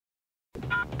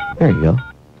There you go.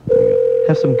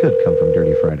 Have some good come from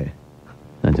Dirty Friday.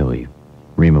 Until we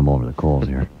ream him over the coals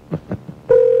here.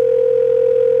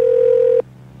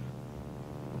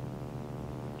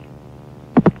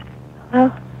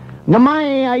 Oh. Good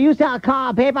morning. You sell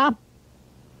car paper?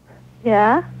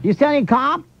 Yeah? You selling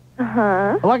car?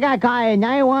 Uh-huh. What kind of car?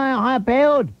 9100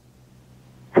 build?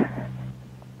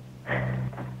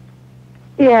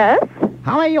 Yes?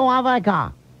 How much you want for a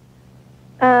car?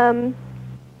 I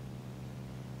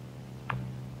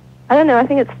don't know. I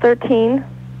think it's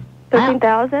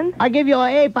 13,000. I give you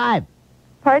an 8.5.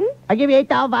 Pardon? I give you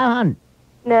 8,500.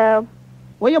 No.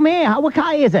 What do you mean? What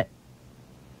car is it?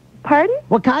 Pardon?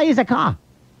 What car is a car?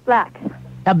 Black.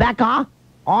 A black car?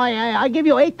 Oh, yeah, I give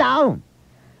you 8,000.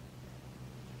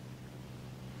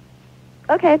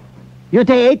 Okay. You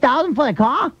take 8,000 for the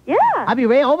car? Yeah. I'll be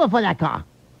way over for that car.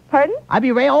 Pardon? I'll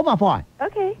be way over for it.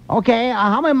 Okay. Okay,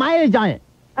 how many mileage on it?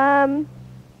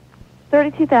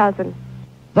 32,000.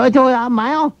 32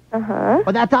 mile? Uh-huh.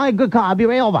 Well, that's not a good car. I'll be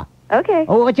way over. Okay.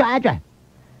 Oh, what's your address?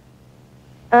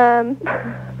 I'm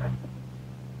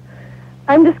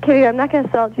just kidding. I'm not going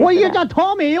to sell it to you. Well, for you that. just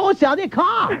told me you will sell the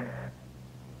car.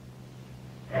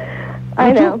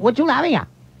 I know. What you laughing at?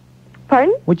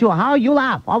 Pardon? How you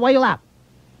laugh? Why you laugh?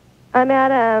 I'm at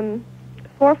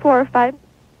 445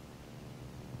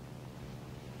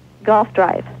 Golf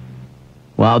Drive.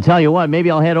 Well, I'll tell you what, maybe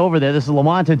I'll head over there. This is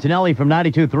Lamont and Tonelli from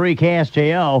 92.3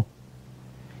 KSJO.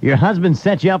 Your husband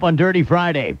set you up on Dirty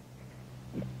Friday.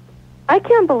 I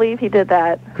can't believe he did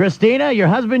that. Christina, your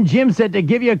husband Jim said to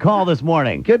give you a call this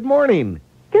morning. Good morning.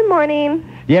 Good morning. Do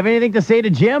you have anything to say to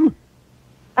Jim?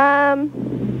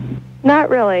 Not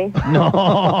really. No.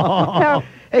 No,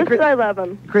 Hey, just that I love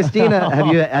him. Christina,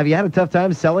 have you had a tough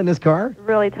time selling this car?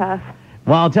 Really tough.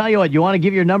 Well, I'll tell you what, you want to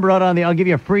give your number out I'll give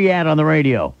you a free ad on the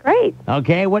radio. Great.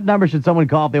 Okay, what number should someone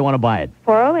call if they want to buy it?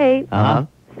 408 Uh-huh.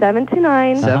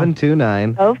 729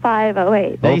 729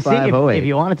 0508. Now, you see, 0508. if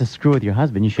you wanted to screw with your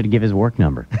husband, you should give his work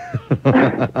number.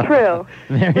 True.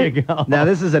 There you go. Now,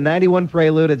 this is a 91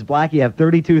 Prelude. It's black. You have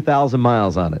 32,000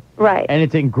 miles on it. Right. And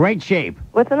it's in great shape.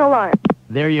 With an alarm.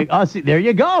 There you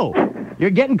go. You're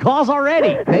getting calls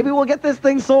already. Maybe we'll get this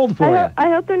thing sold for you. I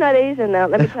hope they're not Asian, though.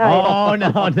 Let me tell you. Oh,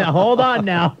 no. Hold on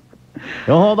now.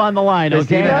 Don't hold on the line,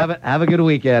 okay? Christina, have a good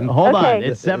weekend. Hold on. Okay.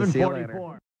 It's See you later.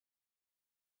 7:44.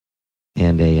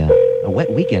 And a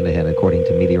wet weekend ahead, according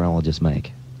to meteorologist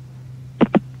Mike.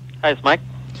 Hi, it's Mike.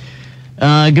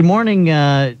 Good morning.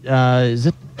 Is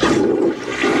it?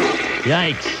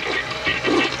 Yikes.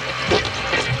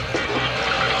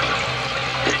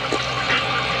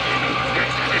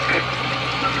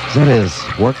 Is that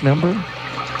his work number?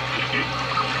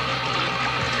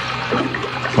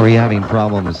 Or are you having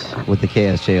problems with the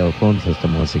KSJO phone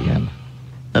system once again?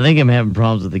 I think I'm having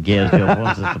problems with the KSJO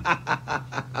phone system.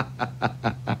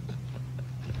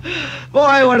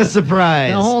 Boy, what a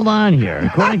surprise. Now, hold on here.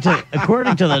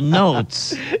 According to the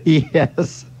notes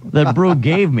Yes. that Brew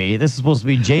gave me, this is supposed to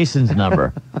be Jason's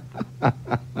number.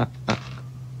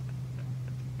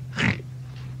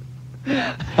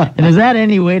 And is that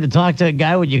any way to talk to a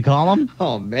guy when you call him?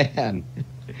 Oh, man.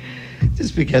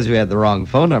 Just because we had the wrong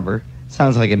phone number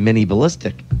sounds like a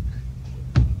Mini-Ballistic.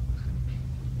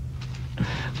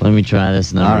 Let me try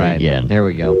this number All right. again. There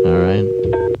we go. All right.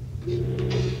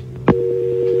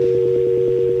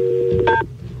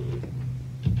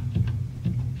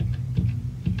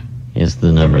 Here's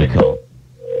the number to call.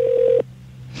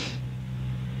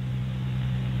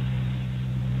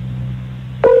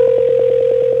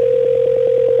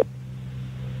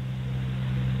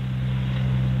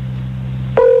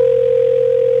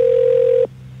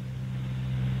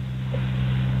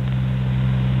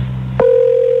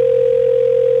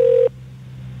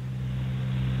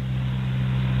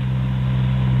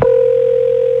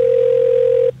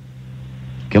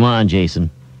 Come on, Jason.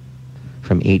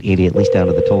 From 880 at least down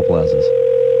to the toll plazas.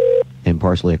 And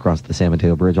partially across the San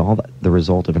Mateo Bridge, all the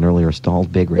result of an earlier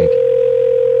stalled big rig,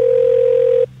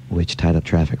 which tied up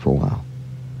traffic for a while.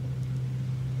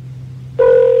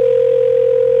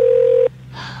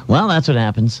 Well, that's what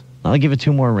happens. I'll give it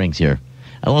 2 more rings here.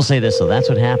 I will say this, though. That's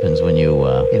what happens when you,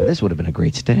 Yeah, but this would have been a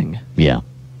great sting. yeah.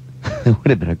 It would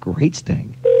have been a great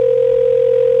sting.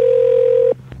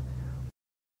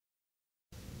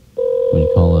 When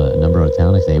you call a number out of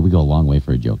town, I say, hey, we go a long way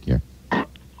for a joke here.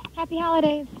 Happy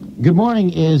holidays. Good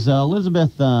morning. Is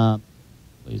Elizabeth,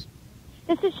 please?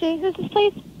 This is she. Who's this,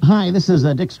 please? Hi, this is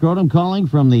Dick Scrotum calling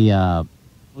from the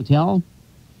hotel.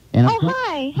 And Oh,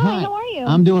 hi. Hi, how are you?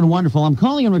 I'm doing wonderful. I'm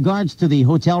calling in regards to the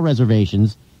hotel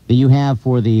reservations that you have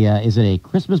for the, is it a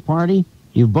Christmas party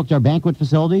You've booked our banquet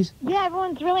facilities? Yeah,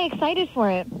 everyone's really excited for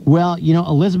it. Well, you know,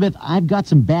 Elizabeth, I've got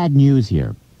some bad news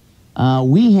here.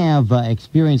 We have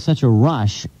experienced such a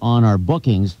rush on our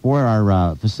bookings for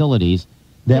our facilities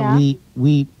that Yeah.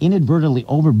 we inadvertently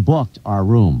overbooked our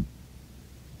room.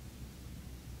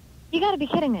 You got to be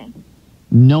kidding me.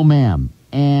 No, ma'am.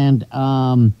 And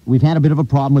we've had a bit of a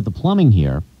problem with the plumbing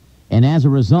here. And as a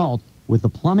result, with the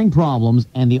plumbing problems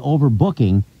and the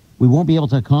overbooking, we won't be able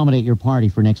to accommodate your party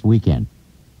for next weekend.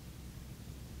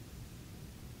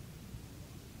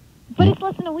 But it's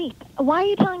less than a week. Why are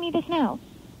you telling me this now?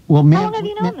 Well, ma'am, long have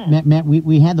you known ma'am,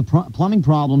 we had the plumbing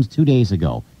problems 2 days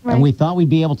ago. Right. And we thought we'd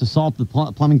be able to solve the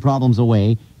plumbing problems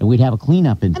away, and we'd have a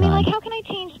cleanup in I time. mean, like, how can I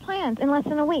change plans in less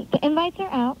than a week? The invites are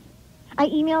out. I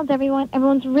emailed everyone.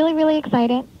 Everyone's really, really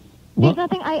excited. Well- There's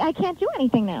nothing. I can't do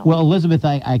anything now. Well, Elizabeth,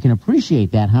 I can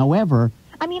appreciate that. However,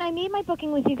 I mean, I made my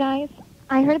booking with you guys.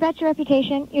 I heard about your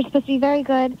reputation. You're supposed to be very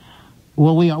good.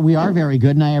 well, we are very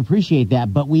good, and I appreciate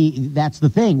that. But that's the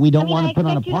thing. We don't I mean, want I to put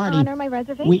on a expect you to party. honor my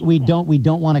reservation. We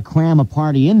don't want to cram a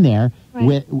party in there Right.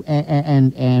 with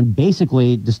and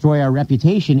basically destroy our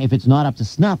reputation. If it's not up to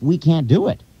snuff, we can't do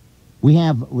it. We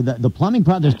have the plumbing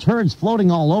problem. There's turds floating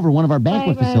all over one of our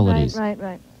banquet facilities.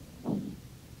 Right.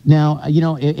 Now, you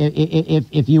know,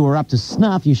 if you were up to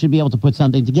snuff, you should be able to put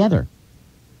something together.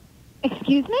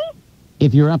 Excuse me?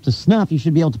 If you're up to snuff, you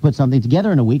should be able to put something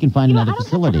together in a week and find You know, another I don't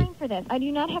facility. have time for this. I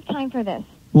do not have time for this.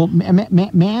 Well,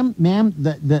 ma'am,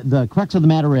 the crux of the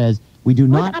matter is we do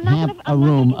not Listen, I'm have not a gonna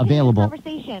room continue this available.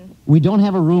 Conversation. We don't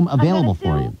have a room I'm gonna available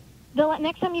for sue. you. The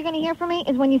next time you're going to hear from me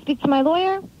is when you speak to my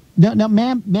lawyer. No,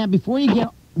 ma'am, before you get...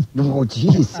 Oh,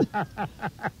 jeez.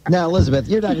 Now, Elizabeth,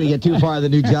 you're not going to get too far in the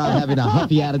new job having a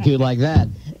huffy attitude like that.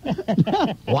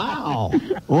 Wow.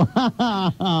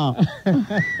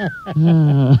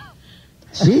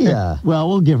 Gee, Well,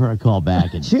 we'll give her a call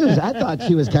back. And shoes, I thought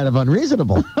she was kind of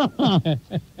unreasonable.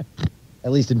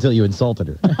 At least until you insulted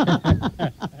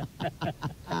her.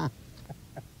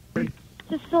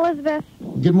 This is Elizabeth.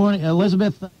 Good morning,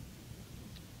 Elizabeth.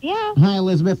 Yeah. Hi,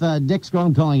 Elizabeth. Dick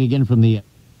Scrum calling again from the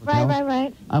hotel.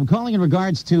 Right. I'm calling in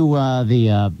regards to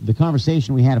the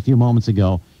conversation we had a few moments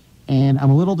ago, and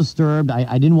I'm a little disturbed.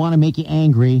 I didn't want to make you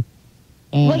angry.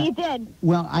 And, Well, you did.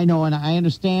 Well, I know, and I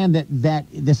understand that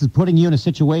this is putting you in a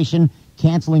situation,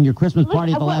 canceling your Christmas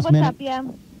party at the last what's minute. up, yeah?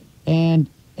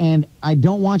 And I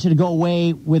don't want you to go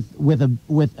away with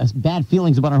bad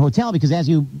feelings about our hotel because, as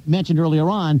you mentioned earlier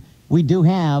on, we do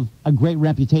have a great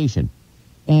reputation.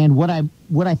 And what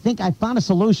I think I found a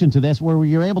solution to this where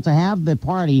you're able to have the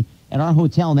party at our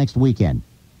hotel next weekend.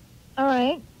 All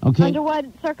right. Okay. Under what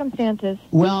circumstances?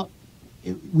 Well,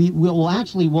 we'll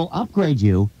upgrade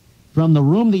you from the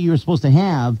room that you were supposed to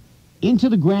have into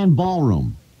the grand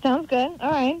ballroom. Sounds good.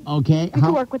 All right. Okay. We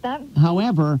can work with that.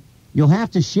 However, you'll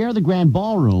have to share the grand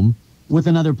ballroom with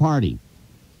another party.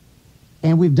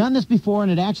 And we've done this before,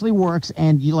 and it actually works.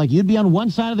 And you'd be on one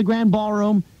side of the grand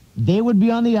ballroom, they would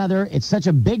be on the other. It's such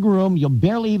a big room, you'll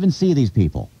barely even see these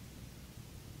people.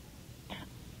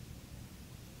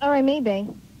 All right, maybe.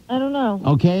 I don't know.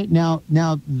 Okay. Now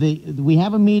we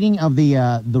have a meeting of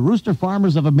the Rooster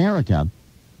Farmers of America.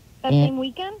 That same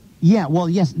weekend? Yeah. Well,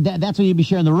 yes. That's what you'd be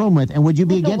sharing the room with. And would you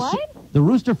be With the against what? the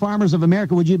Rooster Farmers of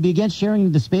America? Would you be against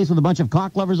sharing the space with a bunch of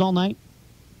cock lovers all night?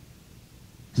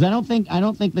 Because I don't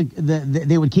think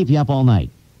they would keep you up all night.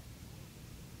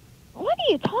 What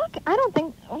are you talking? I don't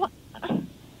think... What?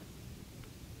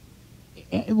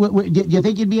 Do you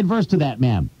think you'd be adverse to that,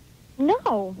 ma'am?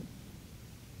 No.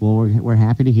 Well, we're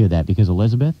happy to hear that because,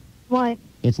 Elizabeth, What?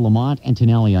 it's Lamont and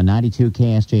Tonelli on 92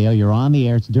 KSJO. You're on the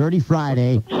air. It's Dirty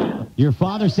Friday. Your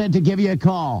father said to give you a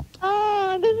call.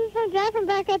 Oh, this is from Dad from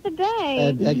back at the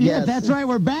Bay. Yeah, yes. that's right.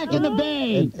 We're back in the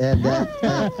bay. And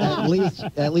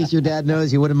at least your dad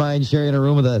knows you wouldn't mind sharing a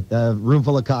room with a room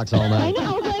full of cocks all I night. know.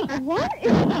 I was like, what?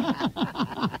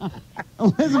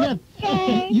 Elizabeth,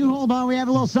 Okay. you hold on. We have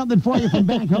a little something for you from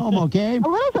back home, okay? A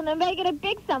little something, but I get a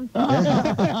big something.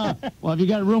 Well, if you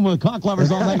got a room with cock lovers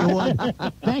all night, you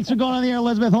would. Thanks for going on the air,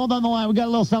 Elizabeth. Hold on the line. We got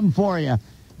a little something for you.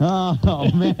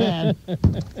 Oh man.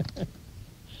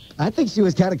 I think she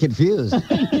was kind of confused.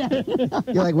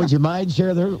 You're like, would you mind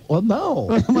sharing the room? Well, no.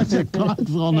 A bunch of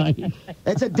cocks all night.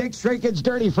 It's a Dick Shrinkage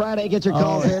Dirty Friday. Get your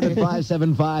calls in at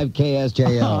 575 Oh,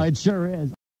 KSJO. it sure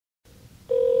is.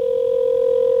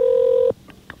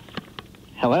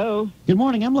 Hello, Good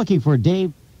morning. I'm looking for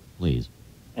Dave, please.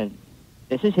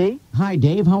 this is he. Hi,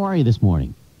 Dave. How are you this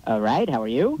morning? All right, how are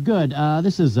you? Good.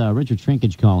 This is Richard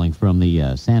Shrinkage calling from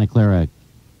the Santa Clara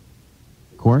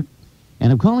Court,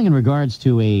 and I'm calling in regards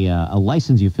to a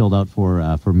license you filled out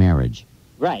for marriage.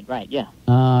 Right, yeah.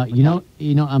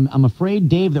 I'm afraid,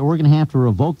 Dave, that we're going to have to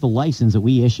revoke the license that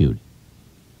we issued.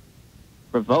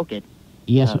 Revoke it?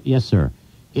 Yes, yes, sir.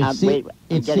 Wait,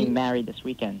 I'm getting married this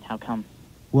weekend. How come?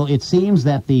 Well, it seems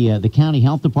that the county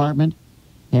health department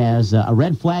has a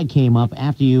red flag came up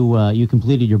after you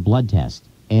completed your blood test,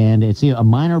 and it's a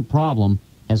minor problem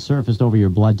has surfaced over your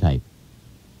blood type.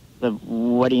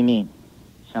 What do you mean?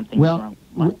 Something's wrong?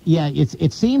 Yeah,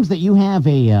 it seems that you have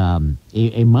a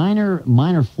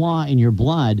minor flaw in your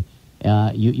blood.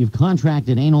 You've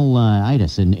contracted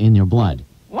anal-itis in your blood.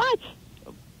 What?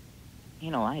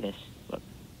 Anal-itis?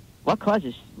 What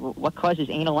causes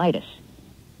anal-itis?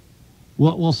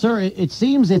 Well, sir, it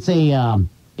seems it's a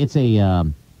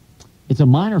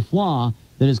minor flaw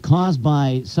that is caused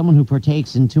by someone who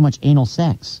partakes in too much anal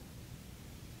sex,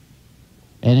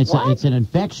 and it's an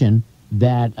infection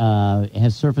that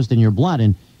has surfaced in your blood,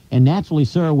 and naturally,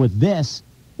 sir, with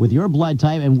your blood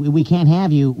type, and we can't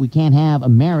have a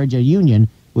marriage, a union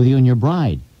with you and your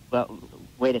bride. Well,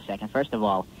 wait a second. First of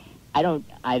all, I don't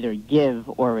either give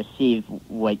or receive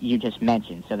what you just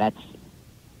mentioned, so that's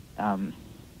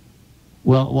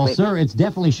Well, sir, it's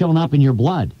definitely shown up in your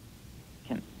blood.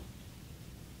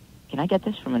 Can I get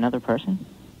this from another person?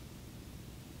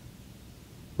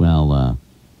 Well,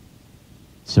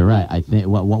 sir, I think.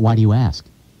 Why do you ask?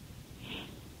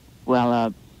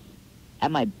 Well,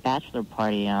 at my bachelor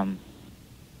party, I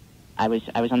was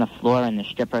on the floor, and the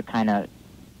stripper kind of,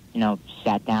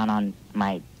 sat down on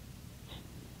my,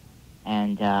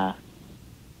 and I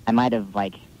might have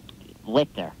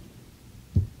licked her.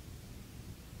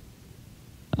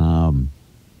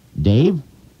 Dave?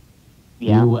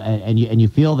 Yeah. You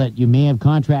feel that you may have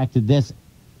contracted this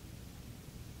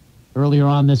earlier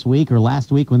on this week or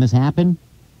last week when this happened?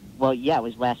 Well, yeah, it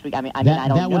was last week. I don't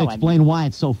know. That would explain why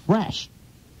it's so fresh.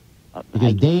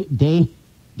 Because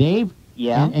Dave?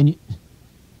 Yeah?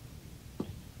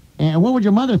 And what would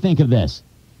your mother think of this?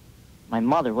 My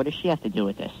mother? What does she have to do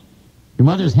with this? Your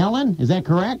mother's Helen? Is that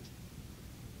correct?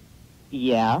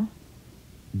 Yeah.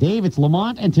 Dave, it's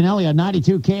Lamont and Tonelli on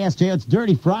 92 KSJO. It's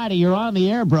Dirty Friday. You're on the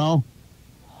air, bro.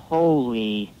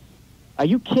 Holy... Are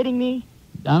you kidding me?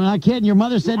 I'm not kidding. Your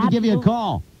mother said to give you a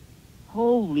call.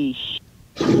 Holy sh...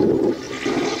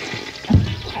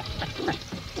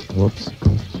 Whoops.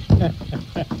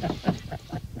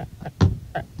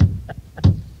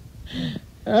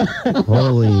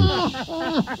 Holy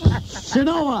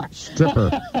Shinoa!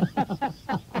 stripper.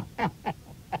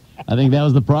 I think that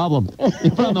was the problem.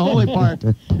 You found the holy part.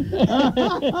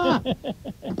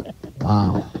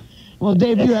 Wow. Well,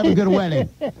 Dave, you have a good wedding.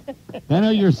 I know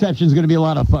your reception's going to be a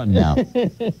lot of fun now. I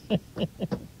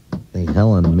think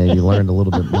Helen maybe learned a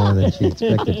little bit more than she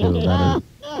expected to about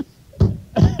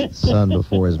her son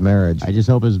before his marriage. I just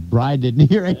hope his bride didn't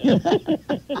hear it.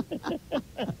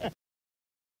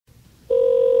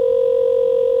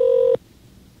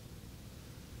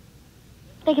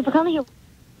 Thank you for calling here.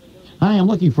 Hi, I'm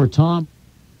looking for Tom.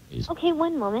 Okay,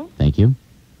 one moment. Thank you.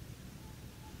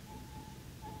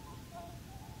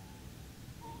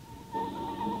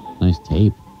 Nice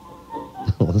tape.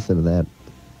 Listen to that.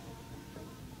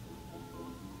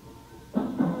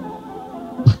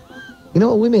 You know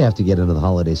what? We may have to get into the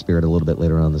holiday spirit a little bit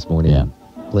later on this morning. Yeah.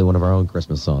 Play one of our own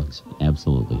Christmas songs.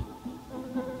 Absolutely.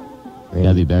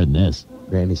 Gotta be better than this.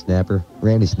 Randy Snapper.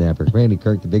 Randy Snapper. Randy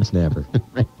Kirk, the big snapper.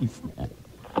 Randy Snapper.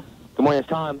 Good morning, it's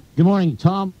Tom. Good morning,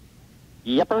 Tom.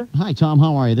 Yepper. Hi, Tom.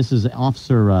 How are you? This is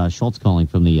Officer Schultz calling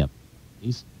from the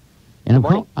police. And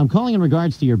I'm calling in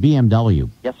regards to your BMW.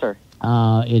 Yes, sir.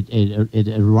 It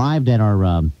arrived at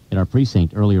our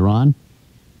precinct earlier on,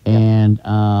 and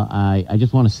I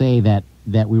just want to say that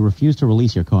we refuse to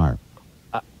release your car.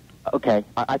 Okay.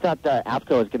 I thought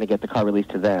APCO was going to get the car released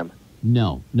to them.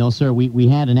 No, sir. We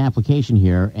had an application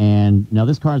here, and now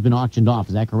this car has been auctioned off.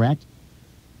 Is that correct?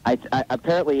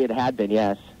 Apparently it had been,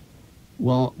 yes.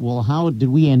 Well, how did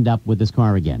we end up with this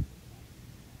car again?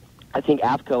 I think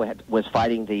APCO was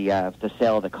fighting the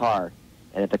sale of the car,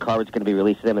 and if the car was going to be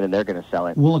released to them, and then they're going to sell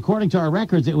it. Well, according to our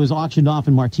records, it was auctioned off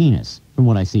in Martinez, from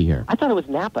what I see here. I thought it was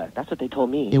Napa. That's what they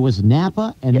told me. It was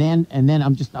Napa, and then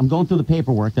I'm going through the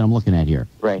paperwork that I'm looking at here.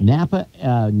 Right. Napa,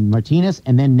 Martinez,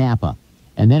 and then Napa,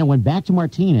 and then it went back to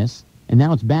Martinez, and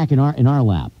now it's back in our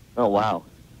lap. Oh, wow.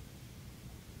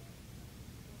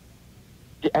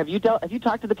 Have you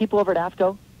talked to the people over at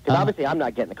APCO? Because obviously I'm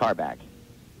not getting the car back.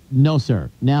 No, sir.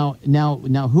 Now,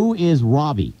 who is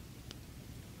Robbie?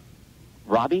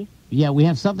 Robbie? Yeah, we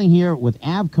have something here with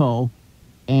Avco,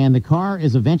 and the car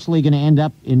is eventually going to end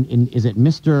up in is it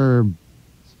Mr.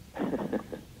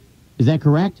 Is that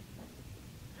correct?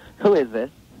 Who is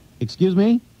this? Excuse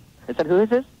me? I said, who is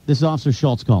this? This is Officer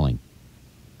Schultz calling.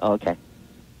 Oh, okay.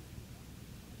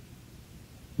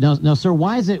 No, sir.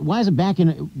 Why is it back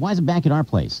at our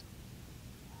place?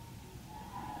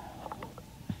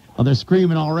 Oh, they're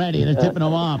screaming already. They're tipping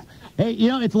them off. Hey,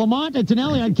 it's Lamont and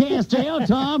Tonelli on KSJO,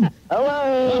 Tom.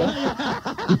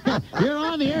 Hello. You're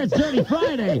on the air. It's Dirty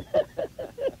Friday.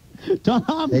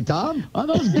 Tom. Hey, Tom? Are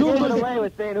those You gave it Goombas? away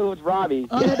with saying who was Robbie.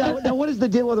 Now, what is the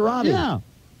deal with Robbie? Yeah.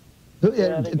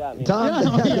 Yeah, they got me.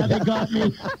 Tom, Yeah, they got me.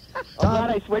 I'm glad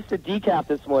I switched to decaf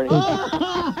this morning.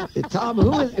 Tom,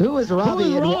 who is Robbie, Who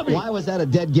is and Robbie? why was that a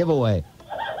dead giveaway?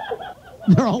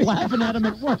 They're all laughing at him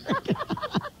at work.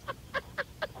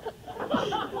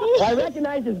 Well, I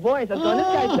recognized his voice. I thought,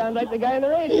 this guy sounds like the guy on the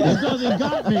radio. Because he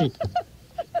got me.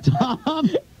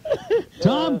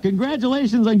 Tom,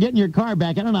 congratulations on getting your car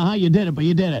back. I don't know how you did it, but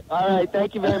you did it. All right,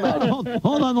 thank you very much. Hold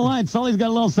on the line. Sully's got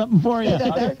a little something for you.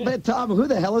 But Tom, who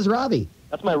the hell is Robbie?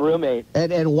 That's my roommate.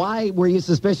 And why were you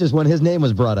suspicious when his name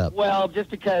was brought up? Well, just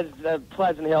because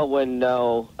Pleasant Hill wouldn't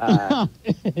know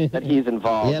that he's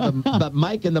involved. Yeah, but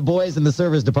Mike and the boys in the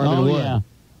service department Oh, would. yeah.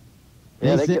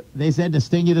 Yeah, They said to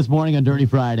sting you this morning on Dirty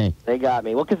Friday. They got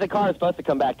me. Well, because the car is supposed to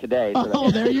come back today. So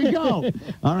Oh, there you go.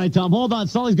 All right, Tom, hold on.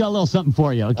 Sully's got a little something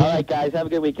for you, okay? All right, guys, have a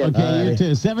good weekend. Okay, you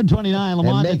too. 729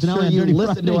 Lamont And make sure on you Dirty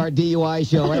listen Friday. to our DUI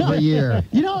show every year.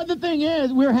 You know what the thing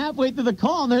is? We're halfway through the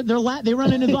call, and they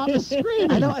run in his office screaming.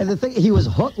 I know, and the thing, he was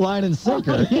hook, line, and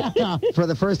sinker Yeah. for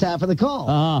the first half of the call.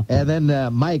 Uh-huh. And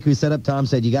then Mike, who set up Tom,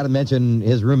 said, you got to mention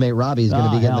his roommate Robbie's going to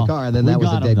be getting hell. the car, and then We that was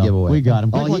a got him, dead though. giveaway. We got him.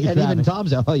 Quick Oh, look at and even traffic. Tom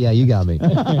said, oh, yeah, you got me.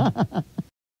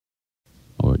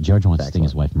 Oh, George wants to sting Excellent.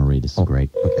 his wife, Marie. This is great.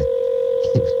 Okay.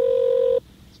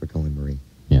 Thanks for calling Marie.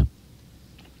 Yeah.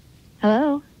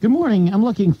 Hello. Good morning. I'm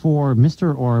looking for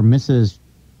Mr. or Mrs.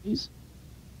 Please.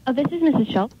 Oh, this is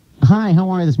Mrs. Schultz. Hi, how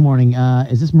are you this morning?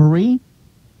 Is this Marie?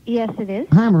 Yes, it is.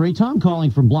 Hi, Marie. Tom calling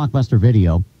from Blockbuster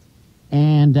Video.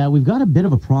 And we've got a bit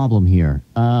of a problem here.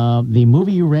 The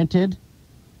movie you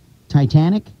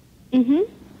Titanic,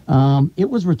 Mm-hmm. it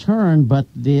was returned, but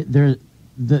the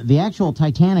actual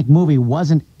Titanic movie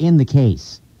wasn't in the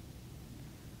case.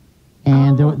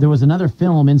 And there was another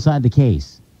film inside the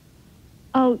case.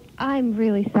 Oh, I'm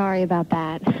really sorry about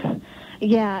that.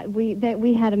 Yeah,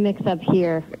 we had a mix-up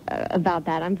here about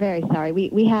that. I'm very sorry.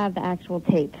 We have the actual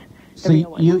tape. The So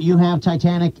real one. you have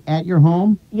Titanic at your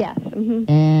home, Yes. Mm-hmm.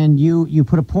 and you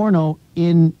put a porno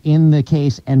in the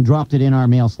case and dropped it in our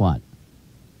mail slot.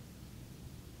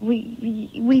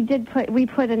 We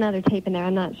put another tape in there.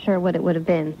 I'm not sure what it would have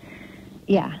been.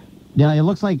 Yeah. Yeah, it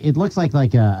looks like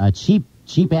a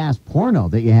cheap ass porno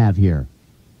that you have here.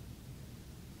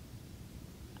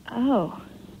 Oh.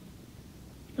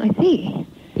 I see.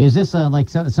 Is this like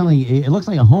something? It looks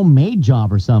like a homemade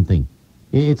job or something.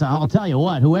 I'll tell you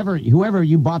what. Whoever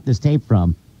you bought this tape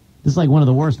from, this is like one of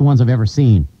the worst ones I've ever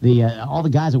seen. All the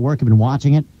guys at work have been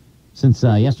watching it since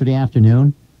yesterday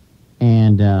afternoon,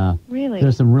 and Really?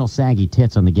 there's some real saggy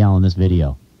tits on the gal in this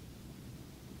video.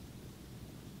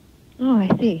 Oh,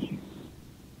 I see.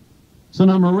 So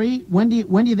now, Marie, when do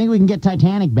you think we can get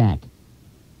Titanic back?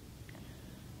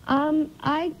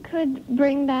 I could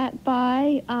bring that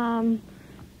by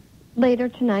later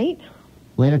tonight.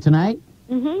 Later tonight?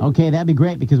 Mm-hmm. Okay, that'd be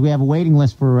great because we have a waiting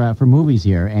list for movies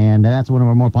here, and that's one of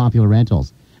our more popular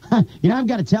rentals. I've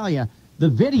got to tell you, the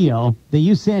video that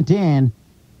you sent in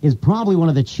is probably one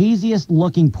of the cheesiest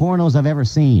looking pornos I've ever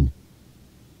seen.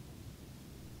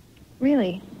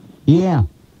 Really? Yeah.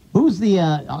 Who's the?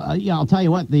 I'll tell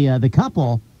you what, the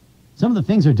couple. Some of the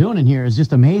things they're doing in here is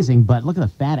just amazing. But look at the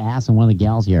fat ass in one of the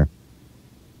gals here.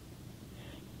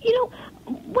 You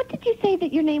know, what did you say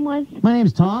that your name was? My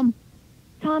name's Tom.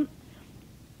 Tom,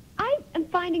 I am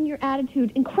finding your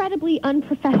attitude incredibly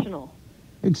unprofessional.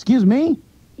 Excuse me.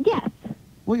 Yes.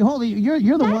 Wait, hold it. You're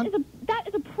the one. That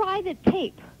is a private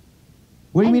tape.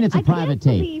 What do you mean it's a I private can't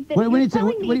tape? believe that What do you're you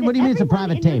telling me what do you that mean it's a everyone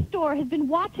private in your tape? store has been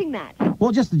watching that.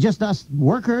 Well, just us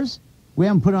workers. We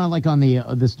haven't put it on like on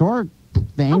the store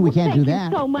thing. Oh, We well, can't do thank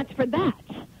that. you so much for that.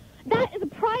 That is a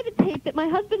private tape that my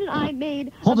husband and I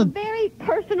made Hold of it. a very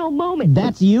personal moment.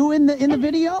 That's you in the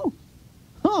video?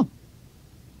 Huh.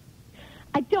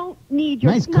 I don't need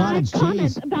your Nice cottage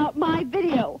comments cheese. about my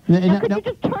video. No, Now, no, could no. you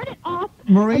just turn it off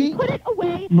Marie? and put it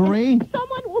away? Marie? And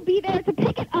someone will be there to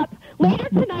pick it up later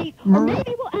tonight, or Marie?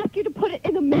 maybe we'll ask you to put it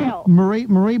in the mail.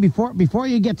 Marie, before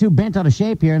you get too bent out of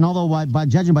shape here, and although by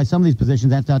judging by some of these positions,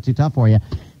 that's not too tough for you.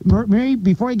 Marie,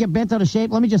 before you get bent out of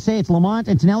shape, let me just say it's Lamont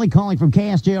and Tonelli calling from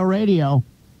KSJO Radio.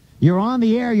 You're on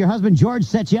the air. Your husband George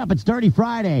set you up. It's Dirty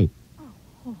Friday.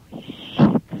 Oh,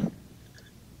 shit.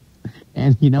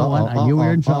 And you know what? I knew we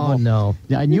were in trouble. Oh, no.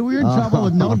 I knew we were in trouble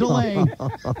with no delay.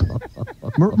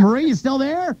 Marie, you still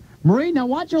there? Marie, now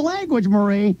watch your language,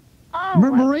 Marie. Oh,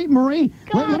 Marie,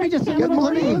 God, let me just I can't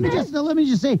believe let me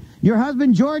just say, your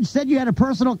husband George said you had a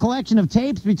personal collection of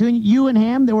tapes between you and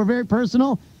him that were very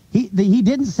personal. He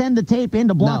didn't send the tape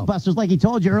into Blockbusters like he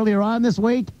told you earlier on this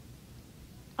week.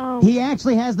 Oh, He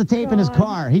actually has the tape in his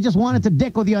car. He just wanted to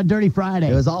dick with you on Dirty Friday.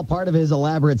 It was all part of his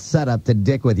elaborate setup to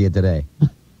dick with you today.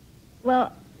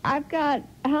 well, I've got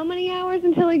how many hours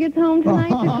until he gets home tonight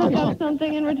to cook up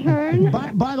something in return?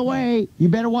 By the way, you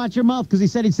better watch your mouth because he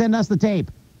said he'd send us the tape.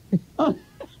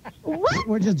 What?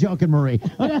 We're just joking, Marie.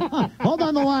 Hold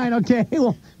on the line, okay?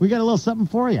 Well, we got a little something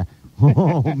for you.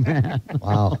 Oh, man.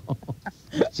 Wow.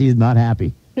 She's not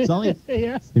happy. Sully,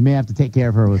 we may have to take care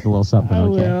of her with a little something,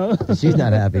 okay? She's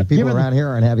not happy. People around here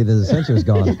aren't happy that the censor's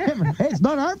gone. Hey, it's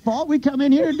not our fault. We come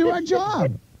in here to do our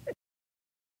job.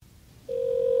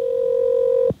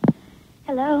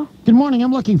 Hello. Good morning.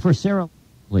 I'm looking for Sarah,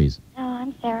 please. Oh,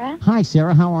 I'm Sarah. Hi,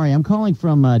 Sarah. How are you? I'm calling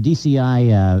from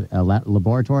DCI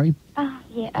Laboratory. Oh,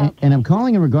 yeah. And I'm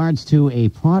calling in regards to a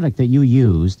product that you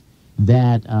used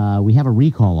that we have a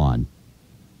recall on.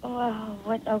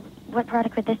 What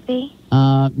product would this be?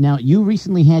 Now, you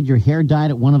recently had your hair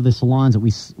dyed at one of the salons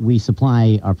that we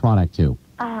supply our product to.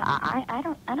 I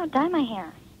don't dye my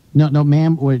hair. No,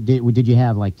 ma'am. Or did you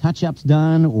have like touch-ups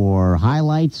done or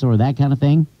highlights or that kind of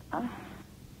thing?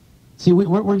 See,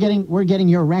 we're getting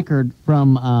your record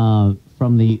from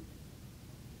the.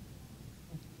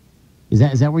 Is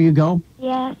that where you go?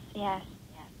 Yes.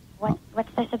 What's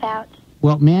this about?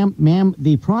 Well, ma'am,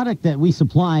 the product that we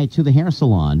supply to the hair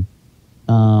salon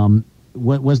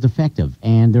was defective,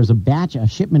 and there's a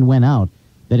shipment went out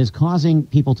that is causing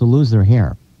people to lose their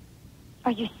hair.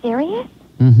 Are you serious?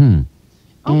 Mm-hmm.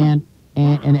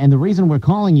 And the reason we're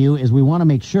calling you is we want to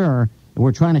make sure that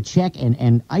we're trying to check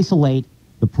and isolate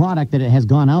the product that has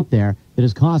gone out there that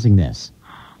is causing this.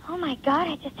 Oh, my God,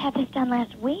 I just had this done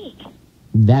last week.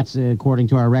 That's, according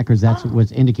to our records, that's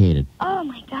what's indicated. Oh,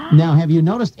 my God. Now, have you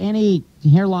noticed any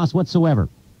hair loss whatsoever?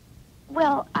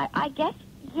 Well, I guess,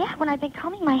 yeah, when I've been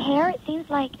combing my hair, it seems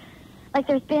like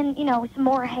there's been, some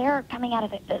more hair coming out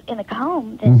of it in the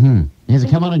comb. Has it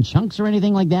come out in chunks or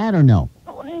anything like that, or no?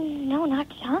 No, not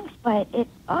chunks, but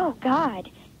oh,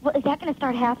 God. Well, is that going to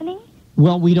start happening?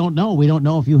 Well, we don't know. We don't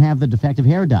know if you have the defective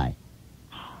hair dye.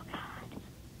 Oh,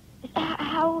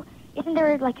 God. Isn't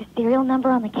there, like, a serial number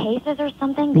on the cases or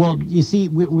something? Well, you see,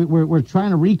 we're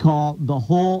trying to recall the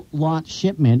whole lot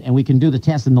shipment, and we can do the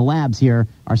test in the labs here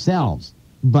ourselves.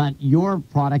 But your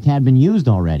product had been used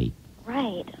already.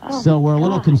 Right. Oh, so we're a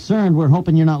little concerned. We're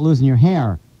hoping you're not losing your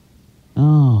hair.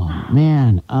 Oh,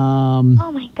 man. Oh,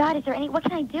 my God. Is there what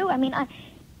can I do? I mean, I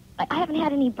haven't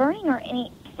had any burning or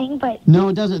anything, but... No,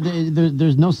 it doesn't.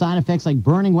 There's no side effects like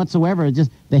burning whatsoever. It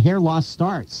just the hair loss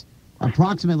starts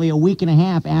approximately a week and a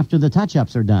half after the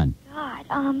touch-ups are done.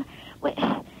 God,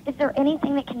 is there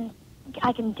anything that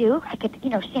I can do? I could,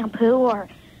 shampoo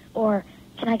or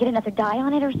can I get another dye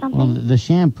on it or something? Well, the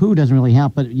shampoo doesn't really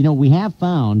help, but, we have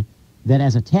found that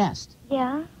as a test,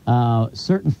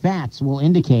 certain fats will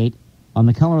indicate on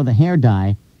the color of the hair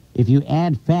dye, if you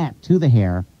add fat to the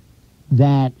hair,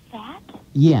 that... Fat?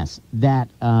 Yes, that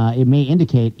it may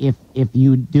indicate if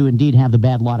you do indeed have the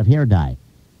bad lot of hair dye.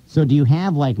 So do you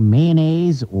have, like,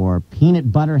 mayonnaise or peanut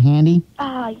butter handy?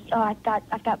 I've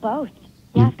got both.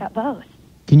 Yeah, I've got both.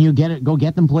 Can you go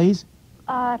get them, please?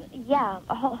 Yeah.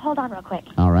 Hold on real quick.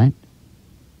 All right.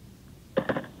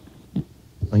 Well,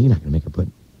 you're not going to make her put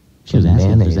She was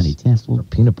asking if there's any test. or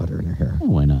peanut butter in her hair. Oh,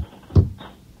 why not?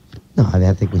 No,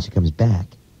 I think when she comes back.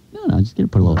 No, just get her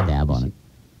put a little dab on it.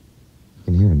 You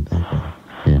can hear her in the background.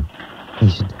 Yeah.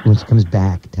 When she comes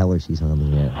back, tell her she's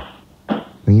on the air. I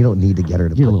mean, you don't need to get her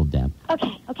to Get put... a little dab. Okay.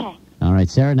 All right,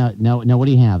 Sarah, now, what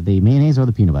do you have, the mayonnaise or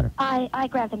the peanut butter? I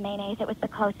grabbed the mayonnaise. It was the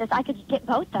closest. I could get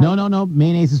both, though. No,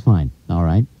 mayonnaise is fine. All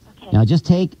right. Okay. Now, just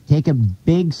take a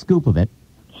big scoop of it.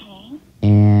 Okay.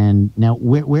 And now,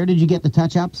 where did you get the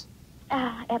touch-ups?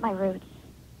 At my roots.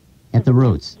 At the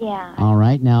roots? Yeah. All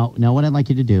right. Now, what I'd like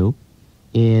you to do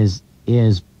is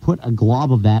put a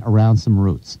glob of that around some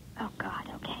roots. Oh, God.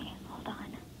 Okay. Hold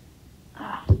on.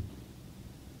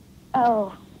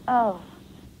 Oh.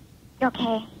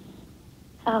 Okay.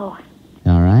 Oh.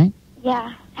 All right.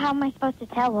 Yeah. How am I supposed to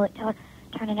tell? Will it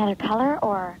turn another color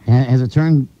or? Has it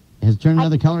turned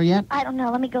another color yet? I don't know.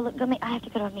 Let me go look. I have to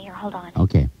go to a mirror. Hold on.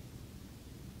 Okay.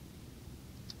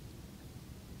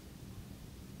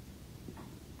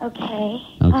 Okay.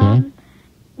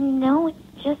 No,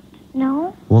 just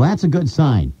no. Well, that's a good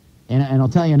sign. And I'll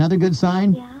tell you another good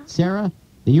sign, Sarah,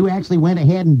 that you actually went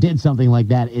ahead and did something like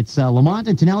that. It's Lamont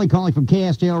and Tonelli calling from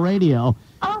KSJO Radio.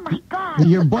 Oh, my God.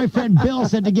 Your boyfriend Bill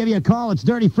said to give you a call. It's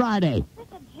Dirty Friday. Is this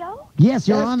a joke? Yes,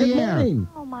 you're on the air.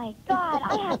 Oh, my my God,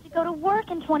 I have to go to work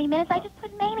in 20 minutes. I just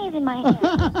put mayonnaise in my hair.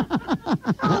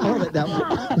 Hold it now.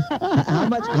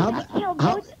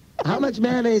 How much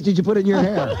mayonnaise did you put in your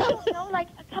hair? I don't know, like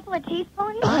a couple of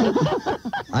teaspoons.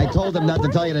 I told him not to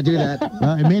tell you to do that.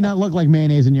 It may not look like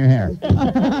mayonnaise in your hair.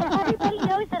 Everybody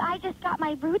knows that I just got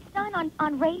my roots done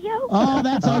on radio. Oh,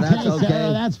 that's okay,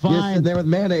 Sarah. That's You're fine. sitting there with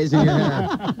mayonnaise in your hair.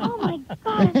 Oh, my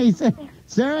God. Hey,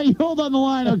 Sarah, you hold on the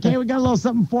line, okay? We got a little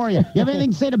something for you. You have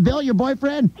anything to say to Bill, your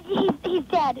boyfriend? He's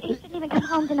dead. He shouldn't even come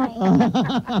home tonight.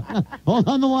 Hold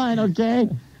on the line, okay?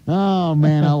 Oh,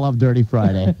 man, I love Dirty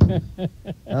Friday.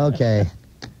 Okay.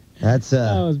 That's,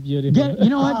 That was beautiful. You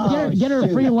know what? Get her a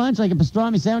free lunch, like a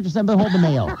pastrami sandwich or something, but hold the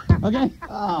mail, okay?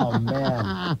 oh,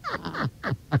 man.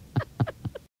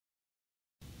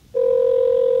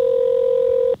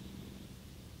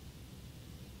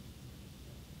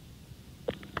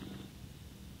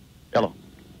 Hello.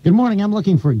 Good morning. I'm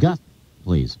looking for Gus,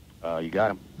 please. You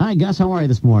got him. Hi, Gus. How are you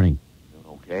this morning?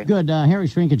 Okay. Good. Harry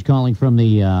Shrinkage calling from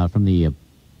the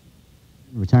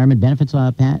retirement benefits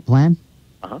plan.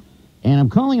 Uh-huh. And I'm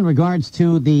calling in regards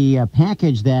to the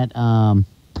package that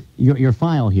your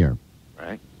file here.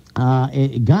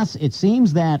 Right. Gus, it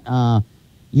seems that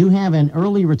you have an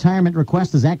early retirement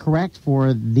request. Is that correct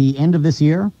for the end of this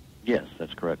year? Yes,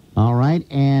 that's correct. All right.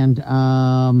 And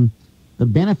the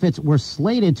benefits were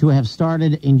slated to have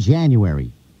started in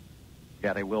January.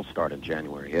 Yeah, they will start in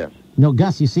January, yes. No,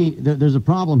 Gus, you see, there's a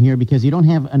problem here because you don't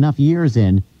have enough years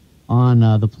in on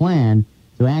the plan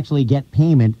to actually get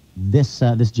payment this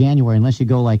January unless you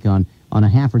go like on a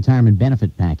half retirement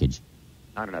benefit package.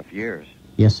 Not enough years.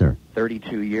 Yes, sir.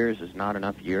 32 years is not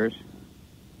enough years?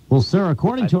 Well, sir,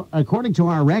 according to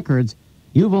our records,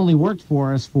 you've only worked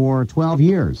for us for 12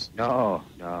 years. No.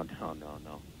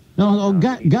 No,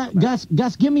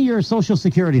 Gus, give me your Social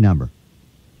Security number.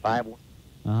 5.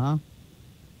 Uh-huh.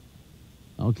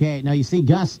 Okay, now you see,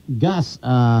 Gus,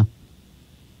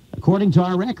 according to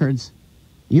our records,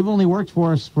 you've only worked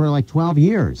for us for like 12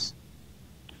 years.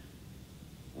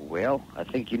 Well, I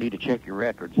think you need to check your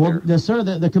records Well, there.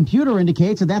 the computer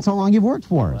indicates that that's how long you've worked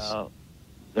for us. Well,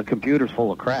 the computer's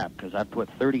full of crap because I put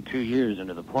 32 years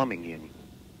into the plumbing union.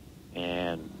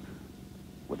 And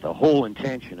with the whole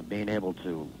intention of being able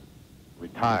to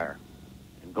retire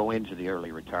and go into the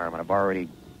early retirement, I've already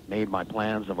made my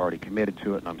plans, I've already committed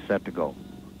to it, and I'm set to go.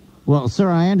 Well, sir,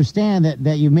 I understand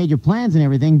that you've made your plans and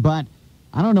everything, but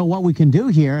I don't know what we can do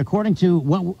here. According to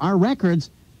what our records,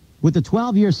 with the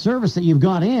 12-year service that you've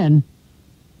got in...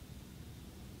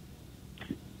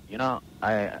 You know,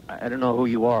 I don't know who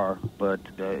you are, but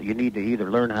you need to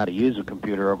either learn how to use a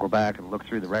computer or go back and look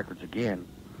through the records again.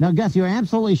 Now, Gus, you're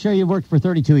absolutely sure you've worked for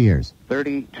 32 years?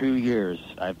 32 years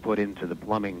I've put into the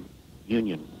plumbing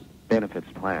union benefits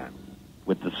plan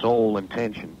with the sole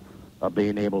intention of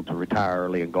being able to retire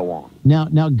early and go on.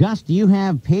 Now, Gus, do you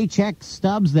have paycheck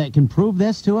stubs that can prove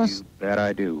this to us? That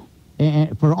I do.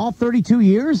 And for all 32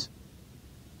 years?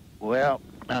 Well,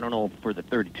 I don't know for the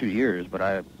 32 years, but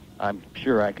I'm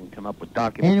sure I can come up with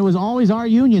documents. And it was always our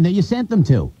union that you sent them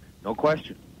to? No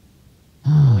question. The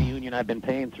only union I've been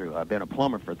paying through. I've been a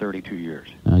plumber for 32 years.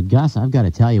 Gus, I've got to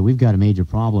tell you, we've got a major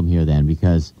problem here then,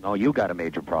 because... No, you got a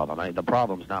major problem. The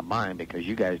problem's not mine because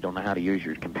you guys don't know how to use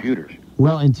your computers.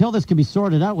 Well, until this can be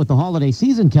sorted out with the holiday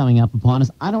season coming up upon us,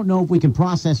 I don't know if we can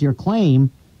process your claim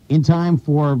in time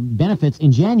for benefits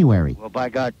in January. Well, by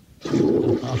God...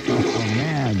 Oh,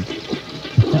 man.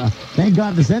 Thank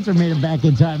God the censor made it back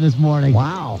in time this morning.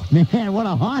 Wow. Man, what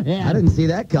a hothead. I didn't see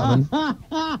that coming.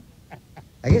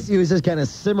 I guess he was just kind of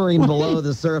simmering below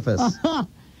the surface.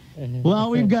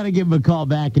 Well, we've got to give him a call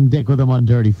back and dick with him on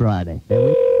Dirty Friday.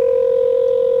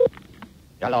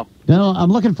 Hello. No,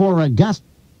 I'm looking for Gus,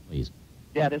 please.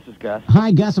 Yeah, this is Gus.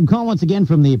 Hi, Gus. I'm calling once again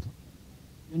from the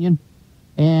union,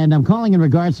 and I'm calling in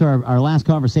regards to our last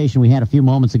conversation we had a few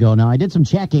moments ago. Now, I did some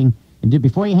checking, and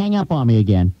before you hang up on me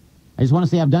again, I just want to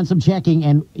say I've done some checking,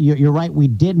 and you're right, we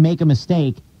did make a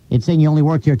mistake in saying you only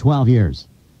worked here 12 years.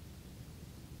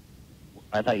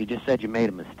 I thought you just said you made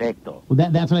a mistake, though.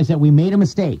 Well, that's what I said. We made a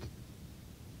mistake.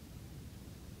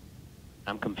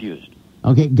 I'm confused.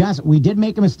 Okay, Gus, we did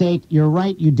make a mistake. You're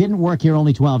right. You didn't work here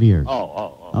only 12 years.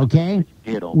 Oh. Okay?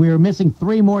 You did. We were missing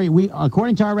 3 more.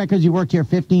 According to our records, you worked here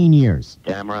 15 years.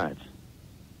 Damn right.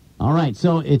 All right,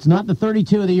 so it's not the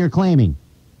 32 that you're claiming.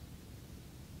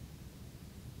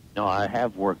 No, I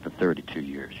have worked for 32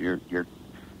 years. Your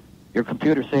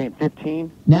computer's saying 15?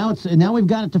 Now we've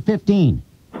got it to 15.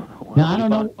 Well,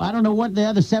 Now I don't know what the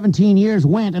other 17 years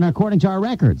went, and according to our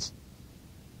records.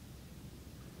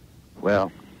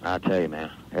 Well, I'll tell you, man.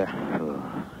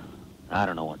 I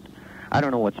don't know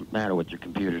what's the matter with your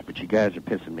computers, but you guys are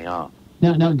pissing me off.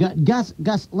 Now, Gus,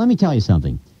 let me tell you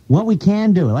something. What we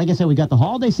can do, like I said, we got the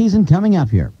holiday season coming up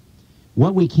here.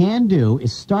 What we can do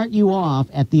is start you off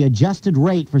at the adjusted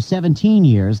rate for 17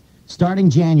 years, starting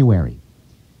January.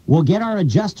 We'll get our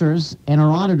adjusters and our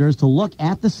auditors to look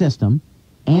at the system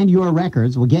and your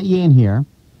records. We'll get you in here.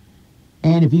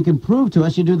 And if you can prove to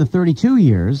us you do the 32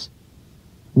 years,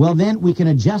 well, then we can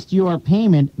adjust your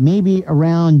payment maybe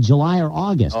around July or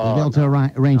August. We'll be able to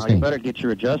arrange things. You better get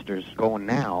your adjusters going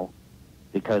now,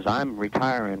 because I'm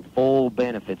retiring full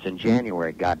benefits in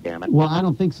January, goddammit. Well, I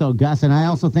don't think so, Gus. And I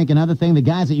also think another thing, the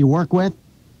guys that you work with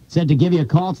said to give you a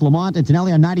call. It's Lamont and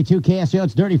Tonelli on 92 KSJO.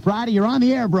 It's Dirty Friday. You're on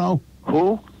the air, bro.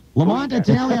 Who? Lamont and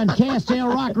Tonelli on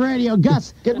KSJO Rock Radio.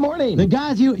 Gus, Good morning. the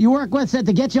guys you work with said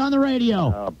to get you on the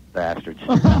radio. Oh, bastards.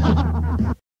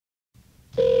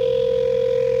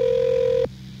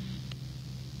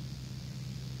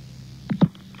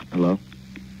 Hello?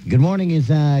 Good morning. Is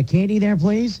Katie there,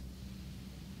 please?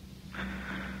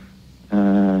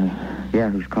 Yeah,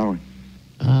 who's calling?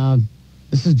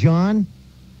 This is John.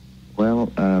 Well,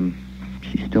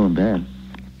 she's still in bed.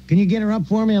 Can you get her up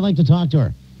for me? I'd like to talk to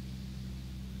her.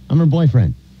 I'm her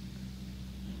boyfriend.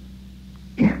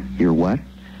 You're what?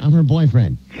 I'm her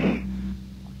boyfriend.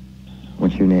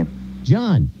 What's your name?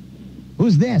 John.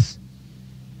 Who's this?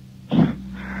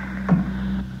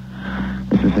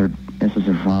 This is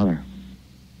her father.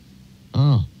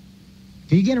 Oh.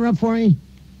 Can you get her up for me?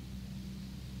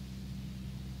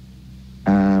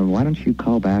 Why don't you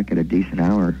call back at a decent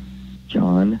hour,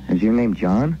 John? Is your name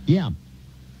John? Yeah.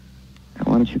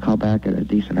 Why don't you call back at a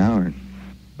decent hour?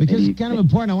 Because Maybe it's kind of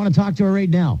important. I want to talk to her right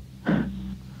now.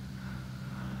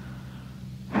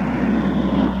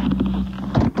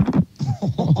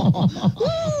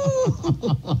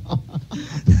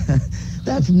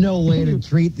 That's no way to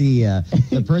treat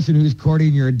the person who's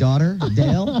courting your daughter,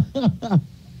 Dale.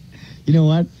 You know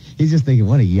what? He's just thinking,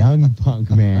 what a young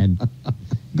punk, man.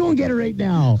 Go and get her right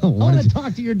now. I want to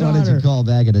talk to your daughter. Why don't you call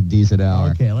back at a decent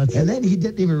hour? Okay, let's... And then he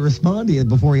didn't even respond to you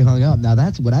before he hung up. Now,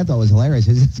 that's what I thought was hilarious.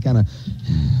 He's just kind of...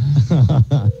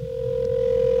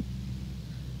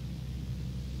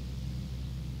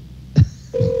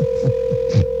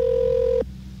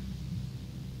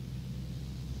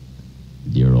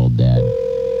 Dear old dad.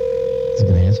 He's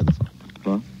going to answer the phone.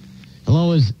 Hello?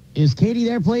 Hello, is Katie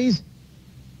there, please?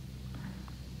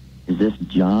 Is this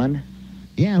John?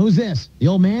 Yeah, who's this? The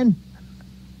old man?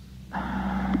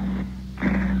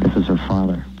 This is her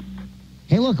father.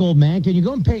 Hey, look, old man, can you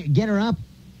go and get her up?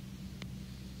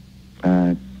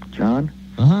 John?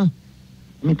 Uh-huh.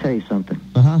 Let me tell you something.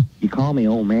 Uh-huh. You call me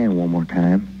old man one more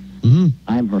time. Mm-hmm.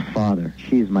 I'm her father.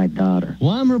 She's my daughter.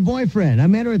 Well, I'm her boyfriend. I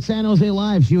met her at San Jose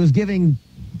Live. She was giving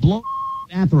blow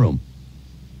bathroom.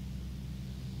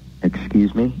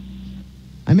 Excuse me?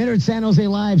 I met her at San Jose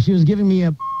Live. She was giving me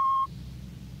a...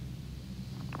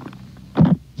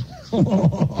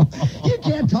 You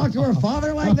can't talk to her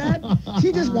father like that.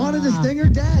 She just wanted to sting her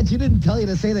dad. She didn't tell you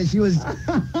to say that she was...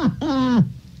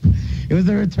 It was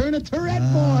the return of Tourette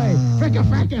boy. Fricka,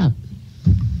 fricka.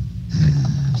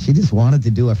 She just wanted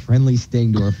to do a friendly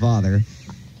sting to her father.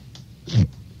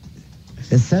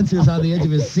 His sensor's on the edge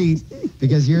of his seat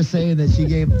because you're saying that she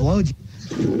gave blowjobs.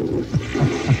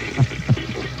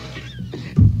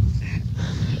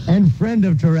 And friend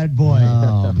of Tourette boy.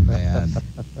 Oh, man.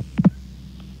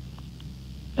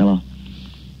 Hello?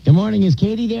 Good morning. Is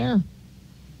Katie there?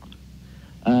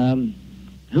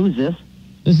 Who's this?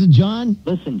 This is John.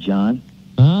 Listen, John.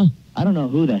 Huh? I don't know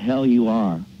who the hell you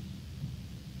are,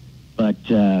 but,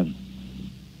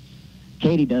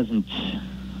 Katie doesn't...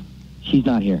 She's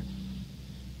not here.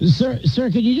 Sir,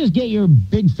 could you just get your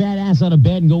big fat ass out of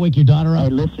bed and go wake your daughter Hey,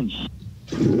 up? listen,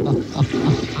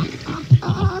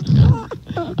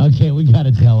 Okay, we got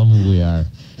to tell him who we are.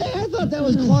 Hey, I thought that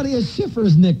was Claudia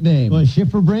Schiffer's nickname. What,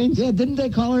 Schiffer Brains? Yeah, didn't they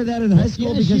call her that in high school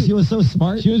Yeah, because she was so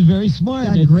smart? She was very smart.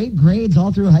 Got great grades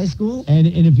all through high school? And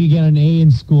if you get an A in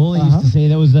school, they used to say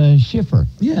that was a Schiffer.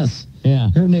 Yes.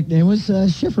 Yeah. Her nickname was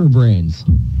Schiffer Brains.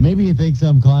 Maybe he thinks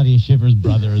I'm Claudia Schiffer's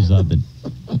brother or something.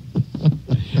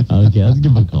 Okay, let's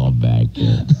give him a call back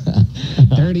here.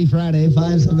 Dirty Friday,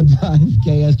 575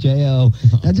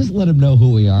 KSJO. Now just let him know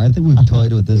who we are. I think we've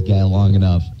toyed with this guy long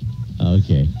enough.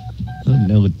 Okay. Let him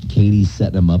know what Katie's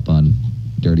setting him up on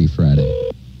Dirty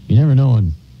Friday. You never know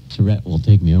when Tourette will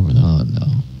take me over, though. Oh, no.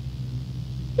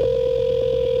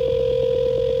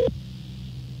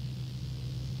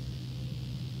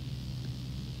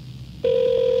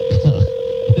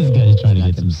 This guy's trying to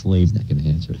get some sleep. He's not going to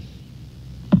answer.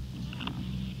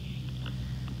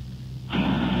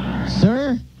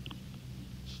 Sir?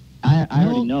 I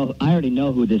already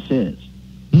know who this is.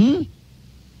 Hmm?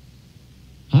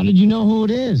 How did you know who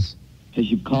it is? Because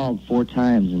you've called 4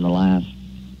 times in the last,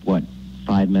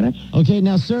 5 minutes? Okay,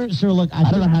 now, sir, look, I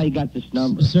don't know how you got this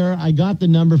number. Sir, I got the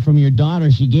number from your daughter.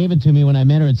 She gave it to me when I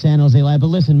met her at San Jose Live. But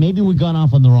listen, maybe we got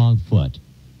off on the wrong foot.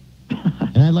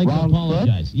 And I'd like to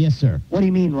apologize. Foot? Yes, sir. What do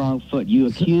you mean wrong foot? You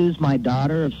accuse my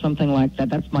daughter of something like that?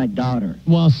 That's my daughter.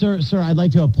 Well, sir, I'd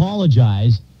like to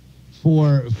apologize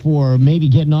for maybe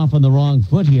getting off on the wrong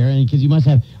foot here, and because you must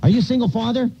have. Are you a single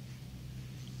father?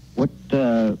 What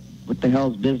the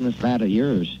hell's business that of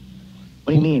yours?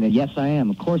 What do you mean? Yes, I am.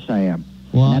 Of course I am.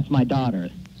 Well, and that's my daughter.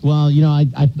 Well,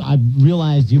 I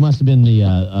realized you must have been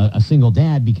a single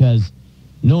dad because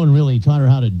no one really taught her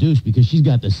how to douche because she's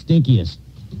got the stinkiest.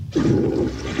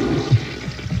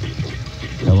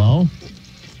 Hello?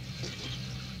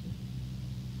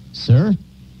 Sir?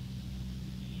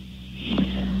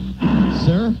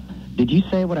 Sir? Did you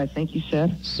say what I think you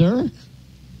said? Sir?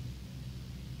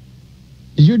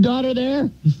 Is your daughter there?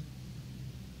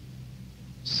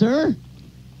 Sir?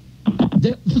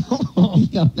 Okay,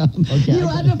 you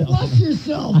had to flush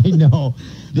yourself. I know.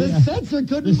 The censor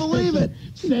couldn't believe it.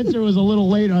 Censor was a little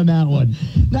late on that one.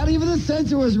 Not even the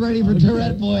censor was ready for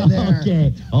Tourette Boy there.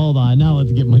 Okay, hold on. Now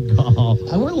let's give him a call.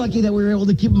 We're lucky that we were able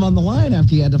to keep him on the line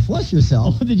after you had to flush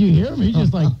yourself. Oh, did you hear him? He's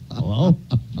just like, hello?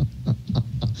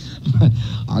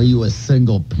 Are you a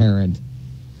single parent?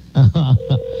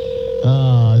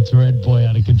 Tourette Boy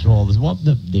out of control.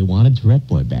 They wanted Tourette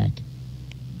Boy back.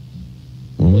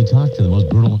 When we talked to the most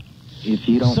brutal... If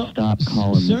you don't stop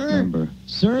calling this number...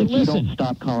 Sir, if listen. you don't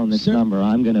stop calling this number,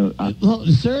 I'm going to...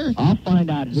 sir? I'll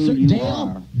find out who you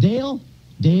are. Dale,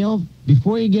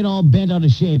 before you get all bent out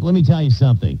of shape, let me tell you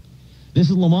something.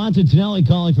 This is Lamont Antonelli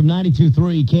calling from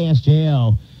 92.3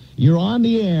 KSJO. You're on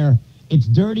the air. It's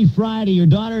Dirty Friday. Your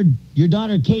daughter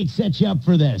Kate set you up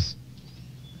for this.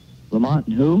 Lamont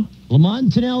who? Lamont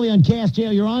Antonelli on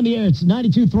KSJO. You're on the air. It's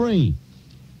 92.3.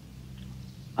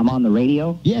 I'm on the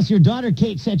radio? Yes, your daughter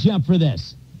Kate set you up for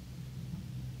this.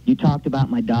 You talked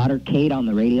about my daughter Kate on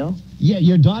the radio? Yeah,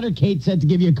 your daughter Kate said to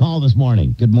give you a call this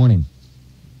morning. Good morning.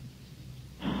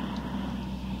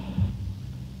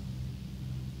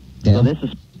 So this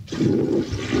is...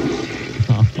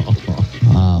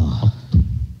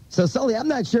 So, Sully, I'm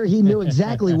not sure he knew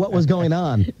exactly what was going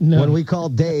on when we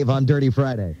called Dave on Dirty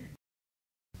Friday.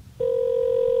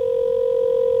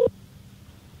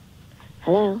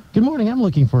 Hello. Good morning. I'm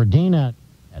looking for Dana,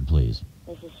 please.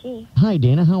 This is she. Hi,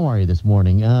 Dana. How are you this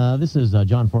morning? This is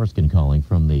John Forskin calling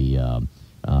from the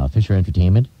Fisher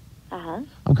Entertainment. Uh-huh.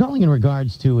 I'm calling in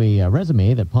regards to a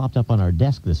resume that popped up on our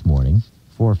desk this morning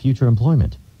for future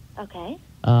employment. Okay.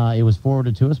 It was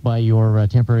forwarded to us by your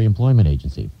temporary employment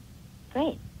agency.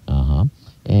 Great. Uh-huh.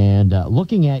 And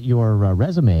looking at your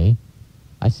resume,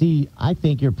 I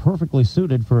think you're perfectly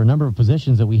suited for a number of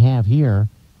positions that we have here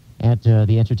at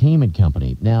the entertainment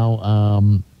company. Now,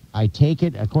 I take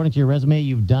it, according to your resume,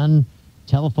 you've done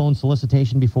telephone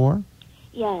solicitation before?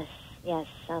 Yes.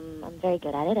 I'm very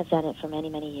good at it. I've done it for many,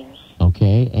 many years.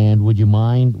 Okay. And would you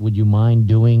mind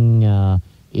doing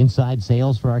inside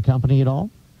sales for our company at all?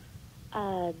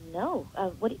 No.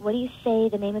 What do you say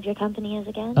the name of your company is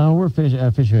again? We're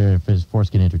Fisher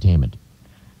Forskin Entertainment.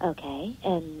 Okay.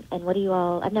 And what do you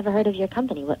all... I've never heard of your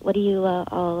company. What do you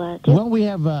all do? Well, we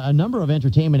have a number of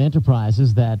entertainment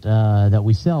enterprises that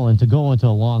we sell, and to go into a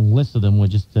long list of them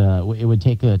would just... it would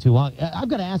take too long. I've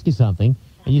got to ask you something.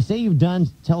 And you say you've done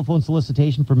telephone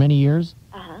solicitation for many years?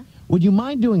 Uh-huh. Would you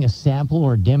mind doing a sample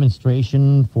or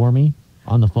demonstration for me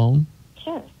on the phone?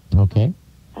 Sure. Okay.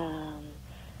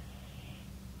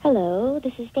 Hello,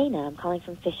 this is Dana. I'm calling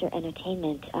from Fisher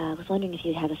Entertainment. I was wondering if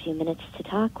you'd have a few minutes to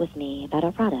talk with me about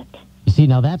our product. You see,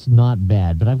 now that's not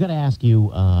bad, but I've got to ask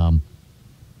you,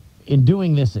 in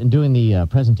doing the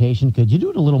presentation, could you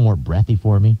do it a little more breathy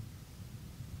for me?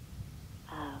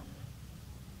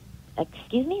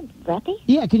 Excuse me? Breathy?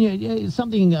 Yeah, can you,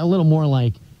 something a little more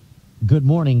like, good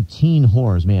morning, teen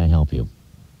whores, may I help you?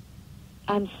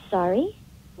 I'm sorry?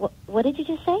 What did you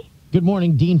just say? Good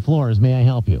morning, Dean Flores, may I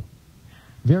help you?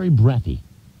 Very breathy.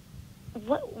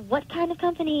 What kind of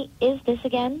company is this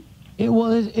again?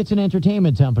 It's an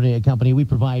entertainment company. We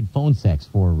provide phone sex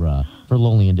for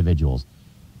lonely individuals.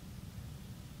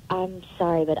 I'm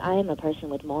sorry, but I am a person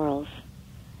with morals.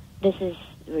 This is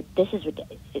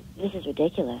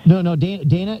ridiculous. No,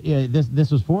 Dana,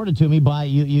 this was forwarded to me by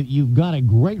you. You've got a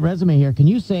great resume here. Can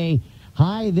you say,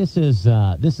 hi, this is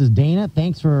Dana.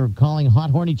 Thanks for calling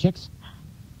Hot Horny Chicks.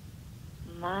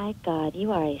 My God,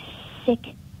 you are a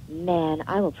sick man.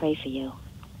 I will pray for you.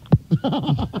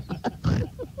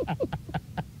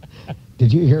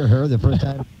 Did you hear her the first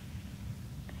time?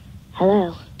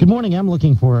 Hello. Good morning. I'm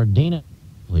looking for Dana,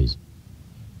 please.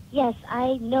 Yes,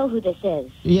 I know who this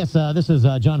is. Yes, this is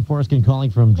John Forskin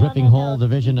calling from Dripping Hole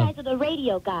Division You of... guys are the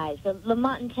radio guys, the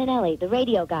Lamont and Tonelli, the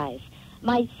radio guys.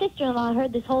 My sister-in-law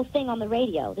heard this whole thing on the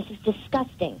radio. This is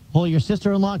disgusting. Oh, your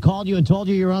sister-in-law called you and told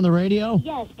you were on the radio?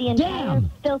 Yes, the entire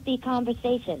filthy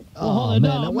conversation. Oh, man,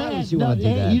 now why would you want to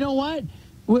do that? You know what?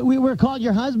 We were called.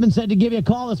 Your husband said to give you a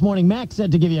call this morning. Max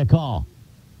said to give you a call.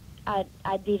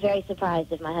 I'd be very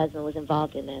surprised if my husband was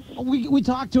involved in this. We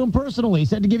talked to him personally. He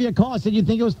said to give you a call. I said you'd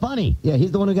think it was funny. Yeah,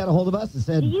 he's the one who got a hold of us and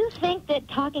said... Do you think that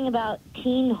talking about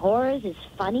teen horrors is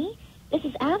funny? This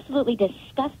is absolutely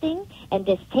disgusting and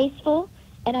distasteful,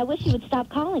 and I wish you would stop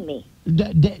calling me.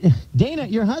 Dana,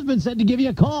 your husband said to give you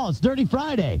a call. It's Dirty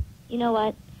Friday. You know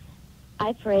what?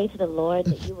 I pray to the Lord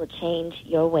that you will change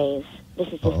your ways. This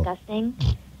is disgusting.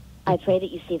 I pray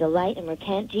that you see the light and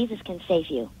repent. Jesus can save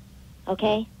you.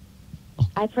 Okay?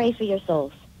 I pray for your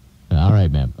souls. All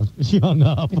right, ma'am. She hung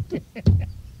up.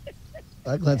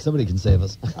 I'm glad somebody can save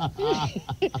us.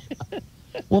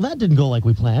 Well, that didn't go like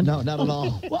we planned. No, not at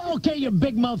all. Well, okay, you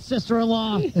big-mouth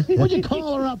sister-in-law. What'd you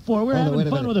call her up for? We're having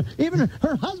fun with her. Even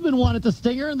her husband wanted to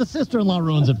sting her, and the sister-in-law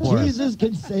ruins it for us. Jesus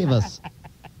can save us.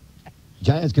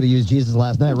 Giants could have used Jesus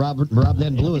last night. Rob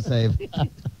then blew a save.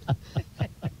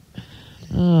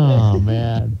 Oh,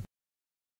 man.